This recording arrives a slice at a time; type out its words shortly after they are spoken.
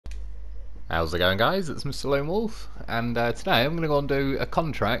How's it going, guys? It's Mr. Lo4f, and today I'm going to go and do a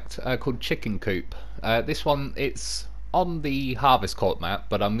contract called Chicken Coop. This one, it's on the Harvest Court map,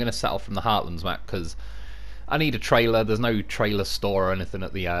 but I'm going to set off from the Heartlands map because I need a trailer. There's no trailer store or anything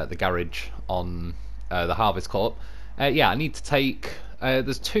at the garage on the Harvest Court. Yeah, I need to take.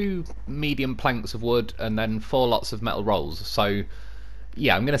 There's 2 medium planks of wood and then 4 lots of metal rolls. So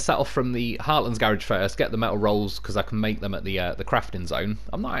yeah, I'm going to set off from the Heartlands garage first, get the metal rolls because I can make them at the crafting zone.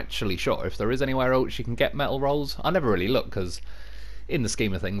 I'm not actually sure if there is anywhere else you can get metal rolls. I never really look because in the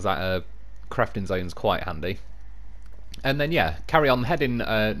scheme of things that crafting zone's quite handy. And then yeah, carry on heading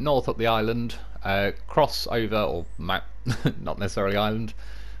north up the island, cross over, or map, not necessarily island,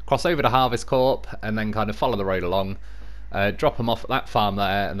 cross over to Harvest Corp and then kind of follow the road along. Drop them off at that farm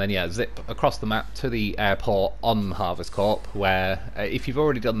there, and then yeah, zip across the map to the airport on Harvest Corp, where if you've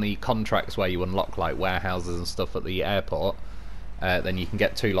already done the contracts where you unlock like warehouses and stuff at the airport, then you can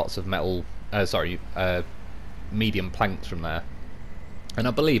get 2 lots of metal, medium planks from there. And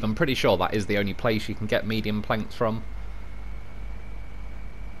I'm pretty sure that is the only place you can get medium planks from.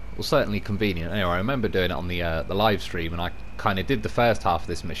 Well, certainly convenient. Anyway, I remember doing it on the live stream, and I kind of did the first half of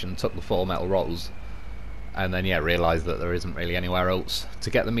this mission, took the 4 metal rolls, and then yeah, realised that there isn't really anywhere else to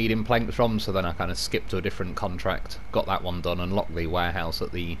get the medium planks from, so then I kind of skipped to a different contract, got that one done, unlocked the warehouse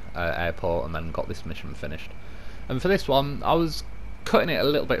at the airport, and then got this mission finished. And for this one, I was cutting it a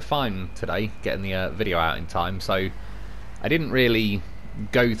little bit fine today, getting the video out in time, so I didn't really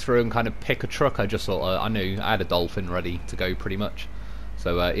go through and kind of pick a truck. I just sort of, I knew I had a Dolphin ready to go pretty much.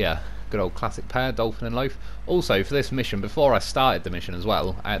 So yeah, good old classic pair, Dolphin and Lo4f. Also, for this mission, before I started the mission as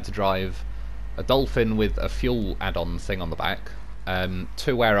well, I had to drive a Dolphin with a fuel add-on thing on the back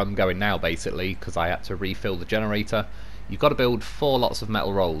to where I'm going now, basically, because I had to refill the generator. You've got to build 4 lots of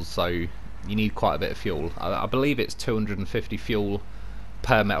metal rolls, so you need quite a bit of fuel. I believe it's 250 fuel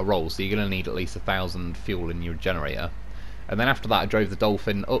per metal roll, so you're going to need at least 1,000 fuel in your generator. And then after that I drove the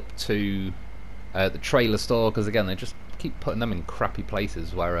Dolphin up to the trailer store, because again they just keep putting them in crappy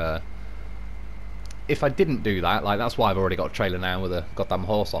places where if I didn't do that, like that's why I've already got a trailer now with a goddamn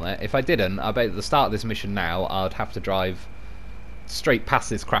horse on it. If I didn't, I bet at the start of this mission now I'd have to drive straight past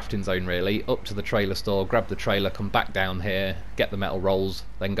this crafting zone really, up to the trailer store, grab the trailer, come back down here, get the metal rolls,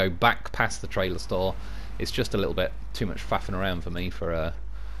 then go back past the trailer store. It's just a little bit too much faffing around for me for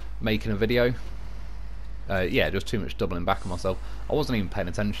making a video. Yeah, just too much doubling back on myself. I wasn't even paying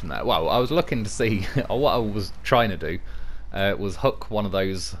attention there. Well, I was looking to see what I was trying to do was hook one of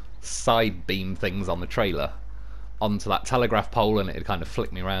those side beam things on the trailer onto that telegraph pole, and it had kind of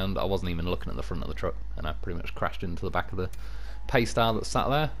flicked me around. I wasn't even looking at the front of the truck, and I pretty much crashed into the back of the Paystar that sat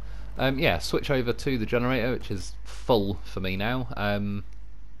there. Yeah, switch over to the generator, which is full for me now.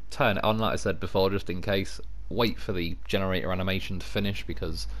 Turn it on, like I said before, just in case. Wait for the generator animation to finish,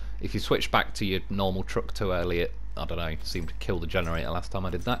 because if you switch back to your normal truck too early, it, I don't know, seemed to kill the generator last time I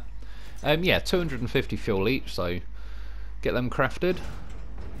did that. Yeah, 250 fuel each, so get them crafted.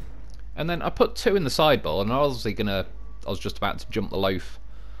 And then I put 2 in the sideboard, and I was just about to jump the Lo4f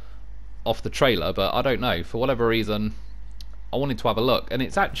off the trailer, but I don't know, for whatever reason I wanted to have a look, and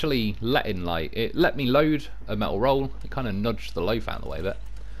it's actually letting, like, it let me load a metal roll. It kind of nudged the Lo4f out of the way a bit.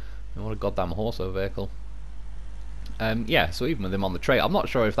 And what a goddamn horse of a vehicle. Yeah, so even with him on the trailer, I'm not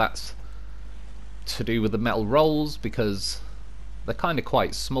sure if that's to do with the metal rolls, because they're kind of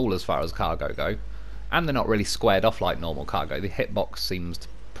quite small as far as cargo go, and they're not really squared off like normal cargo. The hitbox seems to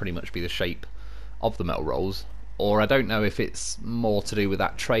pretty much be the shape of the metal rolls, or I don't know if it's more to do with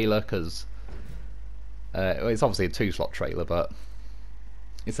that trailer, because it's obviously a 2-slot trailer, but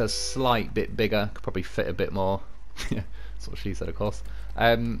it's a slight bit bigger, could probably fit a bit more. That's what she said, of course.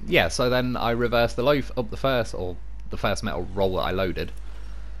 Yeah, so then I reversed the Lo4f up the first metal roll that I loaded,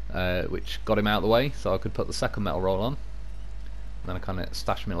 which got him out of the way, so I could put the second metal roll on. And then I kind of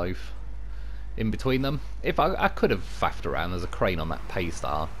stashed my Lo4f in between them. If I could have faffed around, there's a crane on that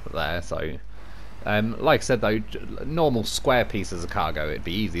Paystar there, so like I said though, normal square pieces of cargo, it'd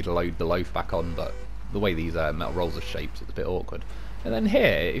be easy to load the Lo4f back on, but the way these metal rolls are shaped, it's a bit awkward. And then here,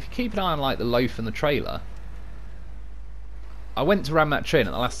 if you keep an eye on like the Lo4f and the trailer, I went to ram that tree, and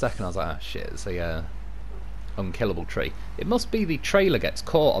at the last second I was like, oh shit, it's a unkillable tree. It must be the trailer gets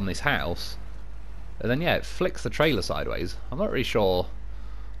caught on this house, and then yeah, it flicks the trailer sideways. I'm not really sure.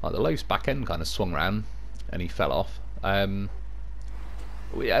 Like the Lo4f's back end kind of swung around and he fell off. Yeah,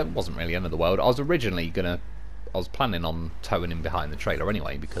 it wasn't really the end of the world. I was planning on towing him behind the trailer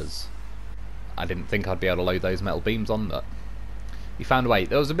anyway, because I didn't think I'd be able to load those metal beams on, but he found a way.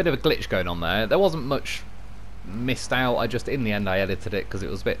 There was a bit of a glitch going on there. There wasn't much missed out. In the end I edited it because it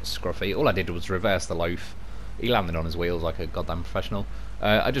was a bit scruffy. All I did was reverse the Lo4f. He landed on his wheels like a goddamn professional.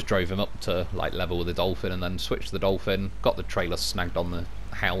 I just drove him up to like level with the Dolphin and then switched the Dolphin, got the trailer snagged on the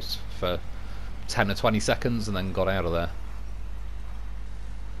house for 10 or 20 seconds and then got out of there.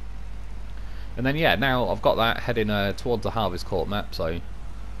 And then yeah, now I've got that heading towards the Harvest Court map, so I'm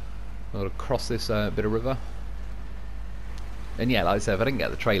going to cross this bit of river. And yeah, like I said, if I didn't get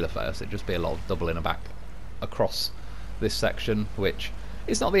the trailer first, it'd just be a lot of doubling back across this section, which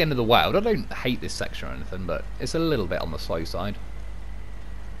it's not the end of the world. I don't hate this section or anything, but it's a little bit on the slow side.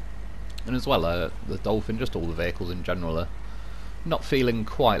 And as well, the Dolphin, just all the vehicles in general are not feeling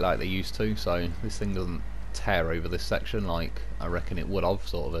quite like they used to, so this thing doesn't tear over this section like I reckon it would have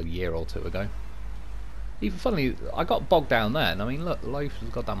sort of a year or two ago. Even funnily, I got bogged down there, and I mean look, Lo4f is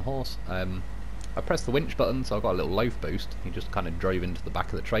a goddamn horse. I pressed the winch button, so I got a little Lo4f boost. He just kind of drove into the back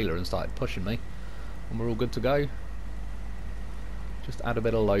of the trailer and started pushing me, and we're all good to go. Just add a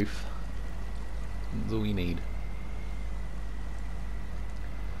bit of Lo4f. That's all you need.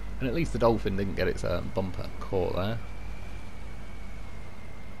 And at least the Dolphin didn't get its bumper caught there.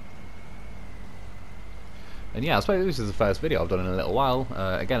 And yeah, I suppose this is the first video I've done in a little while.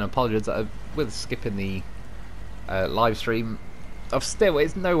 Again, apologies with skipping the live stream.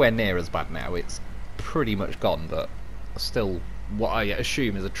 It's nowhere near as bad now. It's pretty much gone, but still what I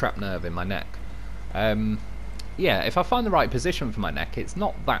assume is a trapped nerve in my neck. Yeah, if I find the right position for my neck, it's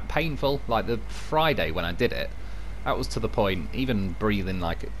not that painful. Like the Friday when I did it, that was to the point, even breathing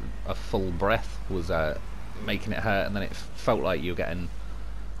like a full breath was making it hurt, and then it felt like you were getting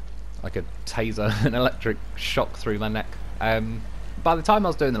like a taser, an electric shock through my neck. By the time I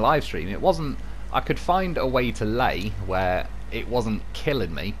was doing the live stream, it wasn't, I could find a way to lay where it wasn't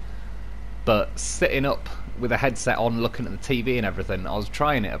killing me, but sitting up with a headset on looking at the TV and everything, I was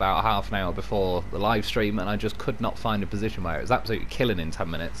trying it about half an hour before the live stream and I just could not find a position where it was absolutely killing in 10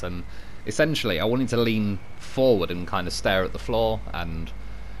 minutes. And essentially I wanted to lean forward and kind of stare at the floor, and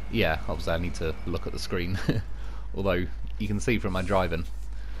yeah, obviously I need to look at the screen although you can see from my driving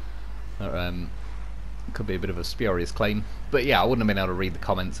could be a bit of a spurious claim, but yeah, I wouldn't have been able to read the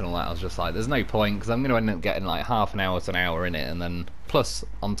comments and all that. I was just like, there's no point, because I'm going to end up getting like half an hour to an hour in it, and then plus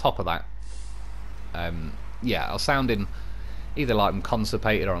on top of that, yeah, I was sounding either like I'm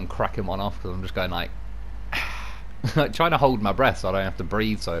constipated or I'm cracking one off, because I'm just going like trying to hold my breath so I don't have to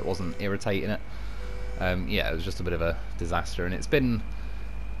breathe, so it wasn't irritating it. Yeah, it was just a bit of a disaster, and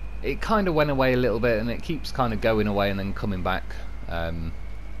it kind of went away a little bit, and it keeps kind of going away and then coming back.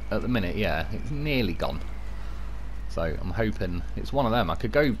 At the minute, yeah, it's nearly gone. So I'm hoping it's one of them. I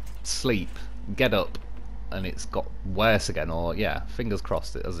could go sleep, get up, and it's got worse again. Or yeah, fingers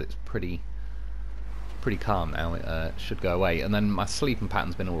crossed, as it's pretty calm now. It should go away. And then my sleeping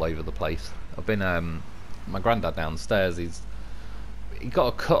pattern's been all over the place. I've been my granddad downstairs. He got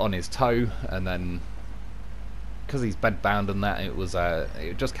a cut on his toe, and then because he's bed bound and that,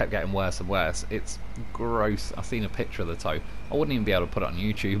 it just kept getting worse and worse. It's gross. I've seen a picture of the toe. I wouldn't even be able to put it on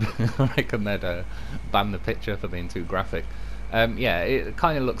YouTube. I reckon they'd ban the picture for being too graphic. Yeah, it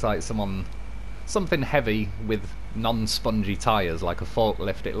kind of looks like something heavy with non-spongy tyres, like a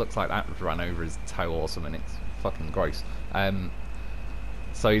forklift. It looks like that ran over his toe or something. It's fucking gross.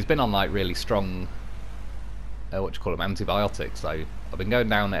 So he's been on like really strong, antibiotics. So I've been going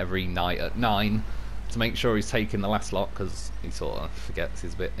down every night at 9 to make sure he's taking the last lot, because he sort of forgets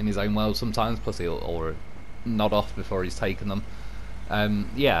he's a bit in his own world sometimes, plus he'll nod off before he's taken them.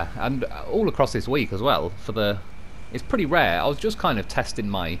 Yeah, and all across this week as well, it's pretty rare. I was just kind of testing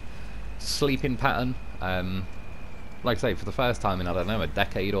my sleeping pattern. Like I say, for the first time in, I don't know, a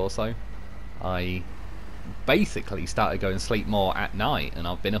decade or so, I basically started going to sleep more at night, and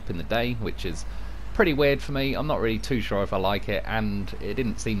I've been up in the day, which is pretty weird for me. I'm not really too sure if I like it, and it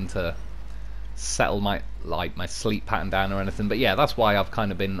didn't seem to settle my sleep pattern down or anything. But yeah, that's why I've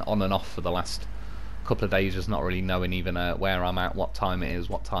kind of been on and off for the last couple of days, just not really knowing even where I'm at, what time it is,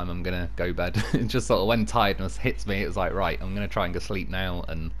 what time I'm gonna go bed. It just sort of, when tiredness hits me, it's like, right, I'm gonna try and go sleep now.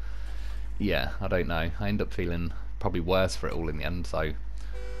 And yeah, I don't know, I end up feeling probably worse for it all in the end, so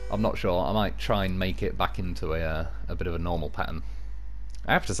I'm not sure. I might try and make it back into a bit of a normal pattern.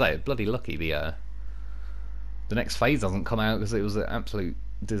 I have to say, it's bloody lucky the next phase hasn't come out, because it was an absolute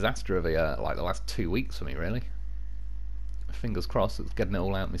disaster of like the last 2 weeks for me, really. Fingers crossed it's getting it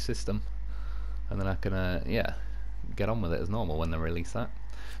all out of my system, and then I can yeah, get on with it as normal when they release that.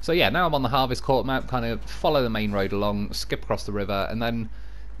 So yeah, now I'm on the Harvest Court map, kind of follow the main road along, skip across the river, and then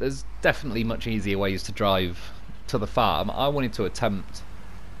there's definitely much easier ways to drive to the farm. I wanted to attempt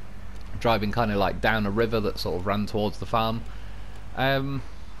driving kind of like down a river that sort of ran towards the farm. I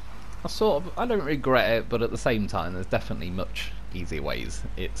don't regret it, but at the same time there's definitely much easier ways.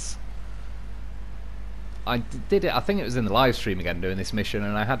 It's did it, I think it was in the live stream again doing this mission,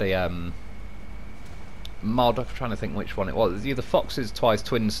 and I had a mod, I'm trying to think which one it was. It was either Fox's Twice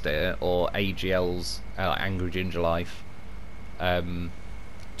Twin Steer or AGL's Angry Ginger Life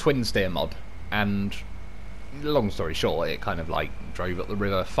Twin Steer mod, and long story short, it kind of like drove up the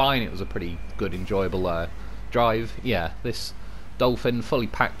river fine. It was a pretty good, enjoyable drive. Yeah, this Dolphin, fully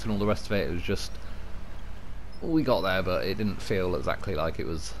packed and all the rest of it, it was just, we got there, but it didn't feel exactly like it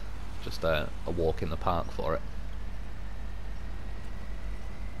was just a walk in the park for it.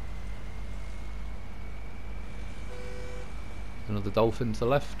 Another Dolphin to the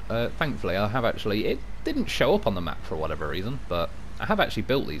left. Thankfully, I have actually, it didn't show up on the map for whatever reason, but I have actually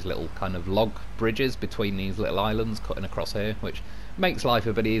built these little kind of log bridges between these little islands cutting across here, which makes life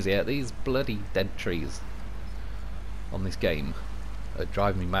a bit easier. These bloody dead trees on this game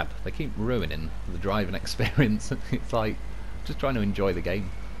drive me mad. They keep ruining the driving experience. It's like, just trying to enjoy the game.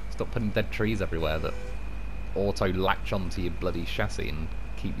 Stop putting dead trees everywhere that auto latch onto your bloody chassis and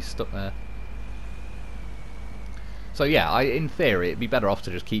keep you stuck there. So yeah, in theory it'd be better off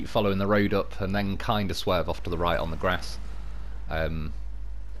to just keep following the road up and then kind of swerve off to the right on the grass. I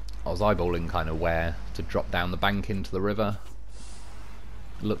was eyeballing kind of where to drop down the bank into the river.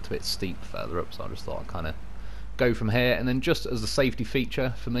 It looked a bit steep further up, so I just thought I'd kind of go from here, and then just as a safety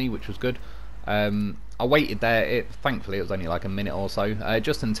feature for me, which was good, I waited there. Thankfully it was only like a minute or so,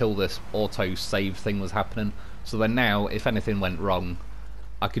 just until this auto save thing was happening, so then now if anything went wrong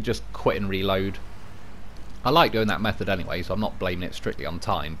I could just quit and reload. I like doing that method anyway, so I'm not blaming it strictly on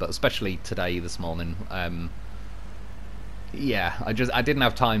time, but especially today, this morning, yeah, I didn't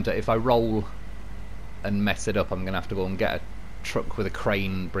have time to, if I roll and mess it up, I'm going to have to go and get a truck with a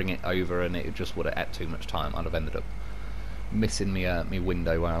crane, bring it over, and it just would have ate too much time. I'd have ended up missing me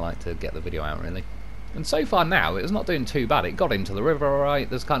window where I like to get the video out, really. And so far now, it's not doing too bad. It got into the river alright.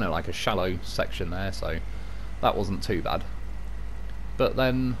 There's kind of like a shallow section there, so that wasn't too bad. But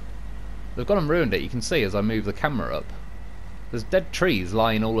then they've gone and ruined it. You can see as I move the camera up, there's dead trees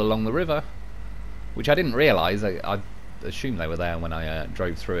lying all along the river, which I didn't realise. I assumed they were there when I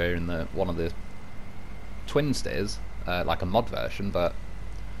drove through here in one of the twin steers, like a mod version, but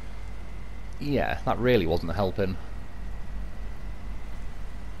yeah, that really wasn't helping.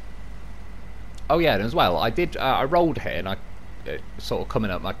 Oh yeah, and as well, I rolled here, and I sort of coming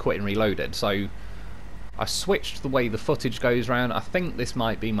up, I quit and reloaded, so I switched the way the footage goes round. I think this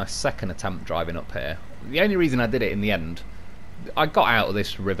might be my second attempt driving up here. The only reason I did it in the end, I got out of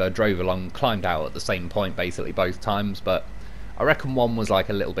this river, drove along, climbed out at the same point basically both times, but I reckon one was like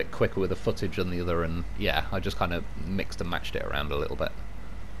a little bit quicker with the footage than the other, and yeah, I just kind of mixed and matched it around a little bit.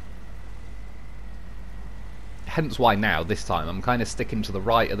 Hence why now, this time, I'm kind of sticking to the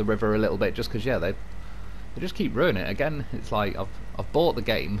right of the river a little bit, just because, yeah, they just keep ruining it. Again, it's like, I've bought the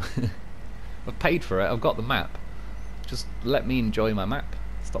game, I've paid for it, I've got the map. Just let me enjoy my map.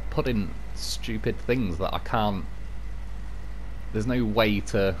 Stop putting stupid things that I can't... There's no way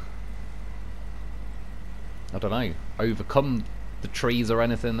to, I don't know, overcome the trees or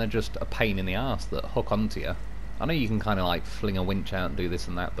anything. They're just a pain in the arse that hook onto you. I know you can kind of like fling a winch out and do this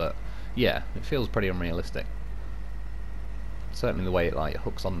and that, but yeah, it feels pretty unrealistic. Certainly the way it like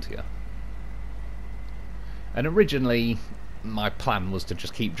hooks onto you. And originally my plan was to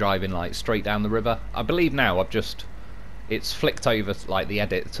just keep driving like straight down the river. I believe now it's flicked over like the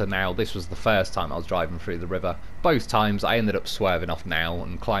edit to now. This was the first time I was driving through the river. Both times I ended up swerving off now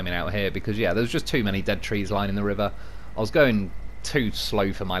and climbing out here because yeah, there's just too many dead trees lining the river. I was going too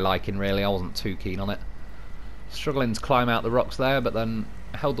slow for my liking, really. I wasn't too keen on it. Struggling to climb out the rocks there, but then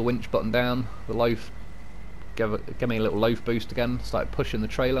I held the winch button down. The loaf gave me a little loaf boost again. Started pushing the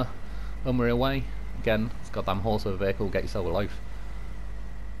trailer on my way. Again, it's a goddamn horse of a vehicle. Get yourself a loaf.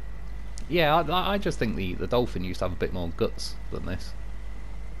 Yeah, I just think the Dolphin used to have a bit more guts than this.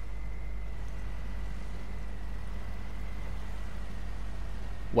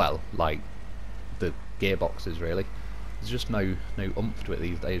 Well, like the gearboxes, really. There's just no oomph to it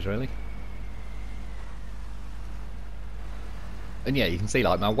these days, really. And yeah, you can see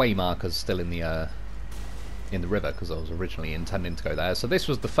like my way marker's still in the river because I was originally intending to go there. So this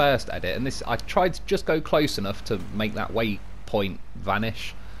was the first edit, and this I tried to just go close enough to make that waypoint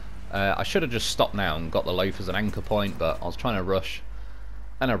vanish. I should have just stopped now and got the loaf as an anchor point, but I was trying to rush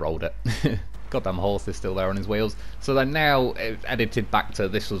and I rolled it. Goddamn horse is still there on his wheels. So then now it's edited back to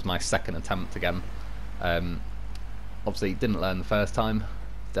this was my second attempt again. Obviously didn't learn the first time.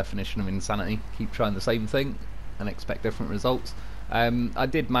 Definition of insanity. Keep trying the same thing and expect different results. I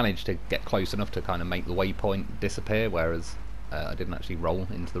did manage to get close enough to kind of make the waypoint disappear, whereas I didn't actually roll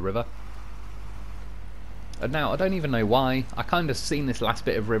into the river. And now I don't even know why. I kind of seen this last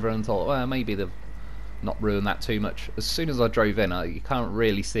bit of river and thought, well, maybe they've not ruin that too much. As soon as I drove in, you can't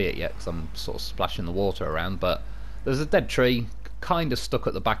really see it yet because I'm sort of splashing the water around, but there's a dead tree kind of stuck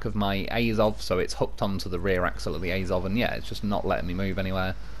at the back of my Azov, so it's hooked onto the rear axle of the Azov, and yeah, it's just not letting me move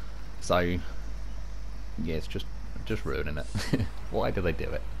anywhere. So yeah, it's just ruining it. Why do they do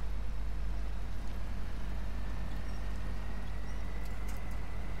it?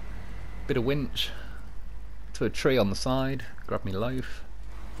 Bit of winch to a tree on the side, grab me loaf.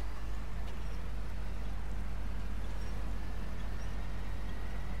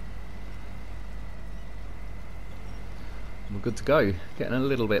 We're good to go. Getting a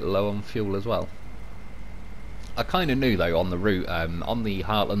little bit low on fuel as well. I kind of knew though on the route, on the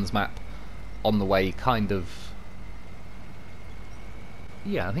Heartlands map, on the way kind of...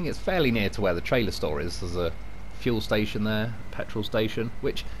 Yeah, I think it's fairly near to where the trailer store is. There's a fuel station there, petrol station,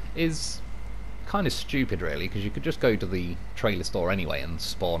 which is kind of stupid really, because you could just go to the trailer store anyway and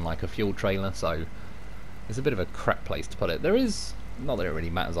spawn like a fuel trailer, so it's a bit of a crap place to put it. There is, not that it really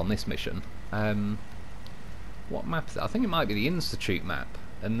matters on this mission, what map is it? I think it might be the Institute map,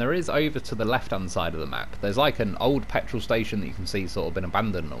 and there is over to the left hand side of the map, there's like an old petrol station that you can see sort of been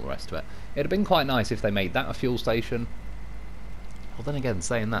abandoned and all the rest of it. It'd have been quite nice if they made that a fuel station. Well, then again,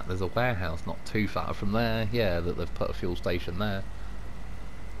 saying that, there's a warehouse not too far from there, yeah, that they've put a fuel station there.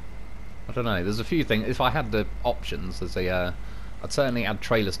 I don't know, there's a few things. If I had the options, there's a, I'd certainly add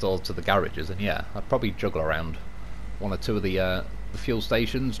trailer stores to the garages, and yeah, I'd probably juggle around one or two of the fuel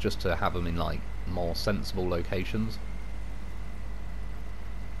stations just to have them in like more sensible locations.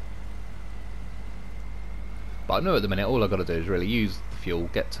 But I know at the minute all I've got to do is really use the fuel,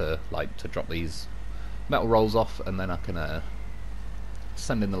 get to drop these metal rolls off, and then I can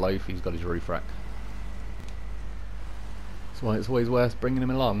send in the loaf. He's got his roof rack. That's why it's always worth bringing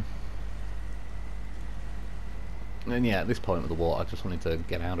him along. And yeah, at this point with the water, I just wanted to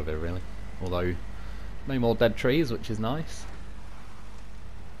get out of it really. Although, no more dead trees, which is nice.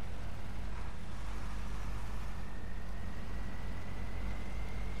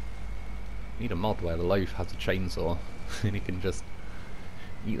 Need a mod where the loaf has a chainsaw and he can just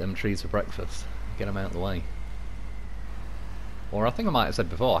eat them trees for breakfast, get them out of the way. Or I think I might have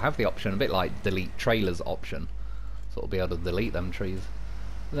said before, I have the option, a bit like delete trailers option, so I'll be able to delete them trees.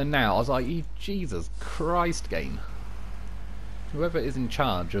 And then now I was like, you Jesus Christ game. Whoever is in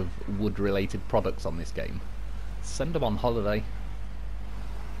charge of wood related products on this game, send them on holiday.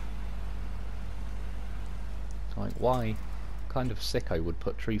 It's like, why kind of sicko would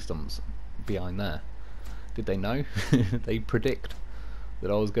put tree stumps behind there? Did they know? They predict that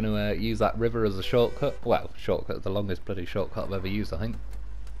I was going to use that river as a shortcut. Well, shortcut, the longest bloody shortcut I've ever used, I think.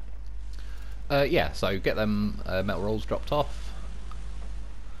 Yeah, so get them metal rolls dropped off.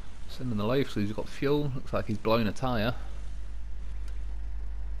 Send him the loaf so he's got fuel. Looks like he's blown a tyre.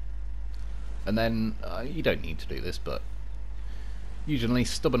 And then, you don't need to do this, but usually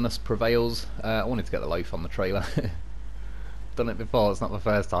stubbornness prevails. I wanted to get the loaf on the trailer. Done it before, it's not the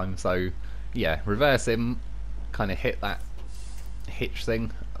first time, so yeah, reverse him, kind of hit that hitch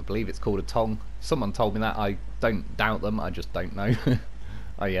thing. I believe it's called a tong. Someone told me that. I don't doubt them, I just don't know.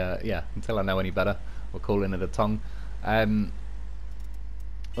 Yeah, until I know any better, we're calling it a tong. Well,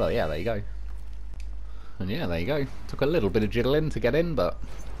 yeah, there you go. And yeah, there you go. Took a little bit of jiggling to get in, but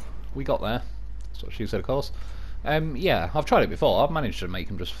we got there. That's what she said, of course. Yeah, I've tried it before. I've managed to make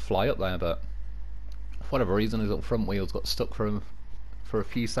him just fly up there, but for whatever reason, his little front wheels got stuck for a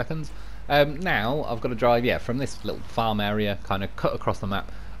few seconds. Now I've got to drive, yeah, from this little farm area, kind of cut across the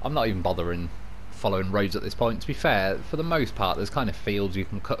map. I'm not even bothering following roads at this point. To be fair, for the most part, there's kind of fields you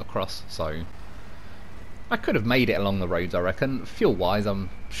can cut across, so I could have made it along the roads, I reckon. Fuel-wise, I'm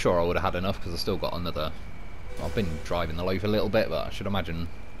sure I would have had enough, because I've still got another... I've been driving the loaf a little bit, but I should imagine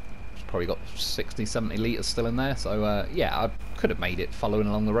it's probably got 60, 70 litres still in there, so yeah, I could have made it following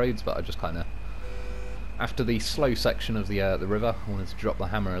along the roads, but I just kind of... After the slow section of the river, I wanted to drop the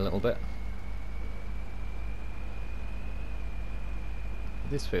hammer a little bit.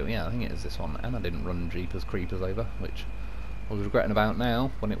 This field, yeah, I think it is this one, and I didn't run Jeepers Creepers over, which I was regretting about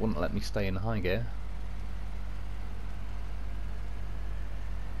now, when it wouldn't let me stay in high gear.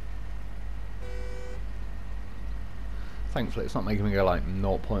 Thankfully it's not making me go like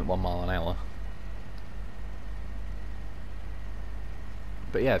 0.1 mile an hour.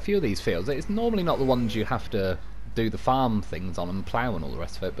 But yeah, a few of these fields, it's normally not the ones you have to do the farm things on and plough and all the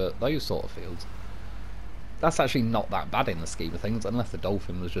rest of it, but those sort of fields, that's actually not that bad in the scheme of things, unless the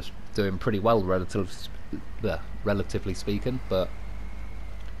Dolphin was just doing pretty well relatively speaking, but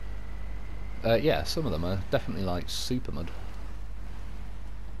yeah, some of them are definitely like super mud.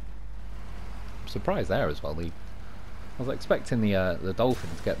 I'm surprised there as well, I was expecting the Dolphin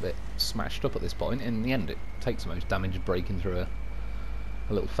to get a bit smashed up at this point. In the end, it takes the most damage breaking through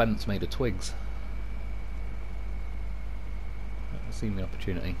a little fence made of twigs. I've seen the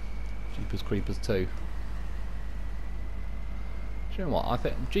opportunity. Jeepers Creepers 2. Do you know what? I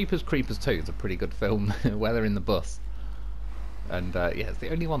think Jeepers Creepers 2 is a pretty good film where they're in the bus. And yeah, it's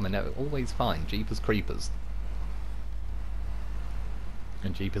the only one they never always find. Jeepers Creepers.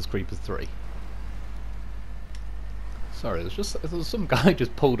 And Jeepers Creepers 3. Sorry, there's some guy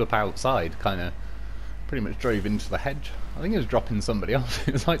just pulled up outside, kind of pretty much drove into the hedge. I think he was dropping somebody off.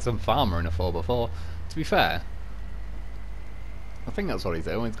 It was like some farmer in a 4x4. To be fair, I think that's what he's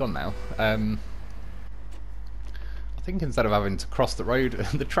doing. He's gone now. I think instead of having to cross the road,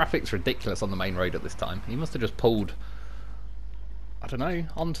 the traffic's ridiculous on the main road at this time. He must have just pulled, I don't know,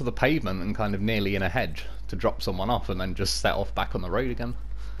 onto the pavement and kind of nearly in a hedge to drop someone off and then just set off back on the road again.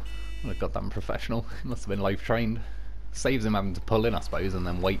 What a goddamn professional. He must have been Lo4f trained. Saves him having to pull in, I suppose, and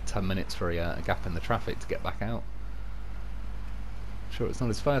then wait 10 minutes for a gap in the traffic to get back out. Sure, it's not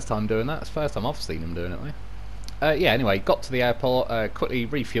his first time doing that. It's the first time I've seen him doing it, though. Yeah, anyway, got to the airport, quickly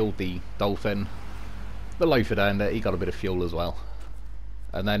refueled the Dolphin. The Lo4f earned it, he got a bit of fuel as well.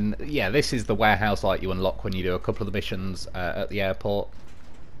 And then, yeah, this is the warehouse light you unlock when you do a couple of the missions at the airport.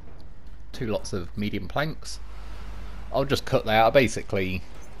 2 lots of medium planks. I'll just cut that out. I basically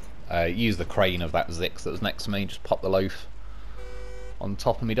use the crane of that Zix that was next to me, just pop the loaf on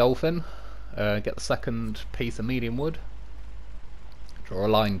top of my Dolphin, get the second piece of medium wood, draw a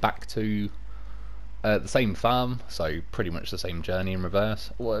line back to the same farm, so pretty much the same journey in reverse,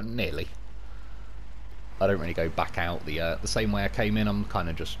 well, nearly. I don't really go back out the same way I came in. I'm kind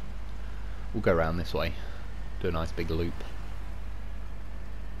of just, we'll go around this way, do a nice big loop.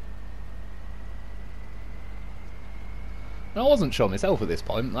 And I wasn't sure myself at this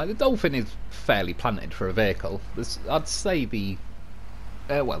point. Like, the Dolphin is fairly planted for a vehicle. I'd say the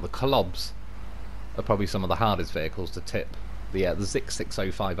Collobs are probably some of the hardest vehicles to tip. The Zix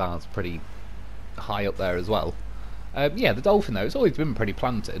 605R is pretty high up there as well. Yeah, the Dolphin though, it's always been pretty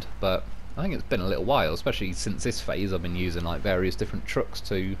planted, but I think it's been a little while, especially since this phase. I've been using like various different trucks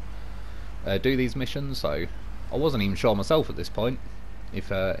to do these missions, so I wasn't even sure myself at this point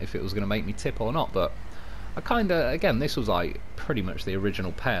if it was going to make me tip or not, but I kinda, again, this was like pretty much the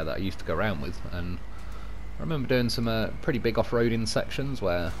original pair that I used to go around with, and I remember doing some pretty big off-roading sections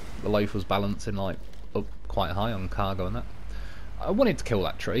where the Lo4f was balancing like up quite high on cargo and that. I wanted to kill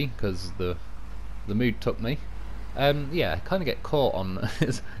that tree because the mood took me. Yeah, kind of get caught on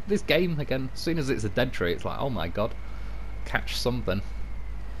this game again. As soon as it's a dead tree, it's like, oh my god, catch something.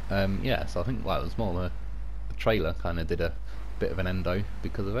 Yeah, so I think, well, it was more the trailer kind of did a bit of an endo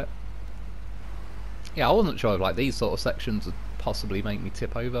because of it. Yeah, I wasn't sure if like these sort of sections would possibly make me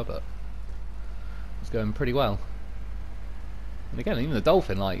tip over, but it's going pretty well. And again, even the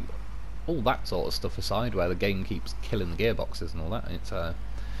Dolphin, like all that sort of stuff aside, where the game keeps killing the gearboxes and all that,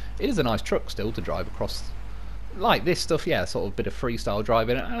 it is a nice truck still to drive across. Like this stuff, yeah, sort of a bit of freestyle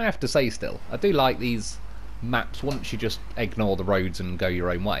driving. And I have to say, still, I do like these maps once you just ignore the roads and go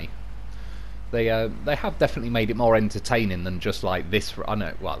your own way. They have definitely made it more entertaining than just like this. I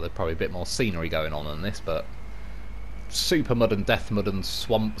know, well, there's probably a bit more scenery going on than this, but super mud and death mud and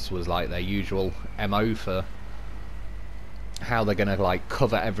swamps was like their usual MO for how they're gonna like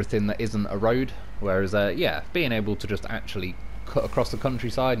cover everything that isn't a road. Whereas, yeah, being able to just actually cut across the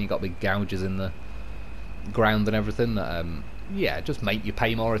countryside and you got big gouges in the ground and everything that, yeah, just make you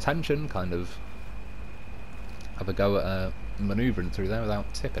pay more attention. Kind of have a go at manoeuvring through there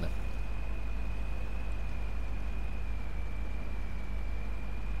without tipping it.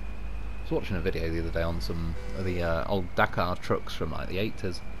 I was watching a video the other day on some of the old Dakar trucks from like the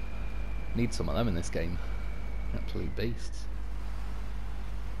 80s. Need some of them in this game. Absolute beasts.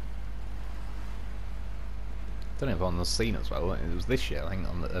 Don't know if anyone's seen as well. It was this year, I think,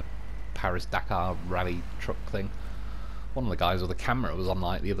 on the Paris Dakar rally truck thing. One of the guys with the camera was on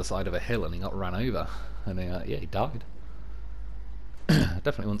like the other side of a hill and he got ran over, and yeah, he died. I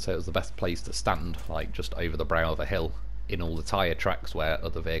definitely wouldn't say it was the best place to stand, like just over the brow of a hill in all the tyre tracks where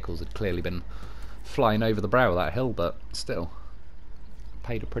other vehicles had clearly been flying over the brow of that hill, but still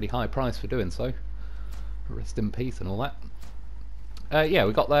paid a pretty high price for doing so. Rest in peace and all that. Yeah,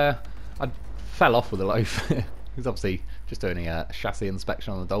 we got there. I fell off with a Lo4f. He's obviously just doing a chassis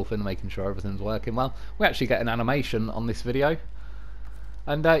inspection on the Dolphin, making sure everything's working well. We actually get an animation on this video,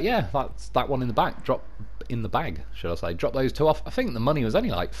 and yeah, that's that one in the back. Drop in the bag, should I say? Drop those 2 off. I think the money was only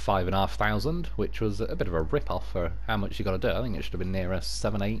like 5,500, which was a bit of a rip-off for how much you got to do. I think it should have been nearer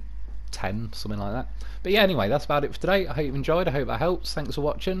 7, 8, 10, something like that. But yeah, anyway, that's about it for today. I hope you enjoyed. I hope that helps. Thanks for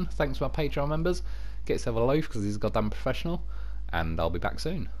watching. Thanks to my Patreon members. get yourself a loaf because he's a goddamn professional, and I'll be back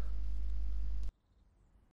soon.